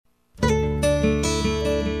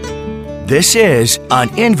This is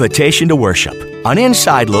An Invitation to Worship, an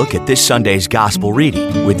inside look at this Sunday's Gospel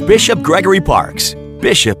reading with Bishop Gregory Parks,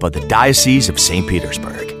 Bishop of the Diocese of St.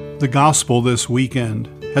 Petersburg. The Gospel this weekend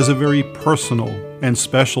has a very personal and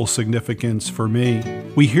special significance for me.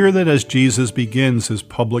 We hear that as Jesus begins his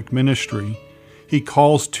public ministry, he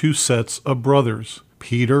calls two sets of brothers,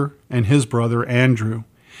 Peter and his brother Andrew,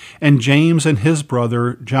 and James and his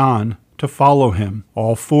brother John, to follow him.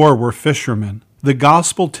 All four were fishermen. The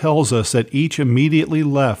Gospel tells us that each immediately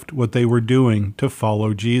left what they were doing to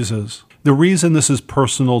follow Jesus. The reason this is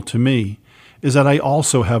personal to me is that I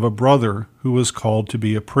also have a brother who was called to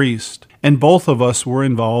be a priest, and both of us were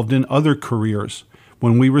involved in other careers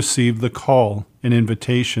when we received the call and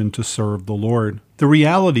invitation to serve the Lord. The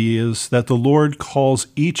reality is that the Lord calls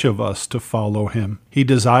each of us to follow him. He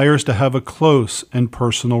desires to have a close and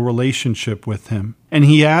personal relationship with him, and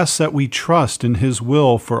he asks that we trust in his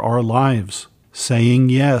will for our lives. Saying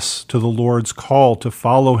yes to the Lord's call to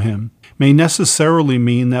follow him may necessarily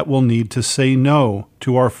mean that we'll need to say no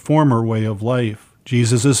to our former way of life.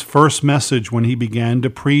 Jesus' first message when he began to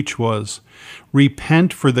preach was,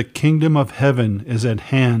 "Repent, for the kingdom of heaven is at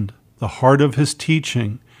hand." The heart of his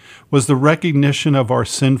teaching was the recognition of our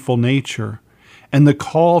sinful nature and the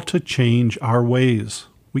call to change our ways.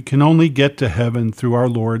 We can only get to heaven through our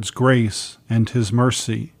Lord's grace and his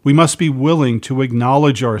mercy. We must be willing to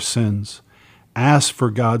acknowledge our sins, ask for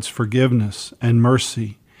God's forgiveness and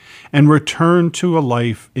mercy, and return to a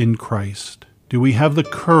life in Christ. Do we have the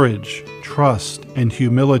courage, trust, and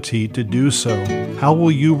humility to do so? How will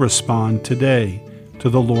you respond today to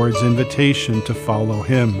the Lord's invitation to follow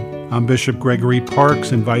him? I'm Bishop Gregory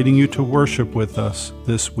Parks, inviting you to worship with us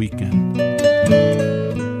this weekend.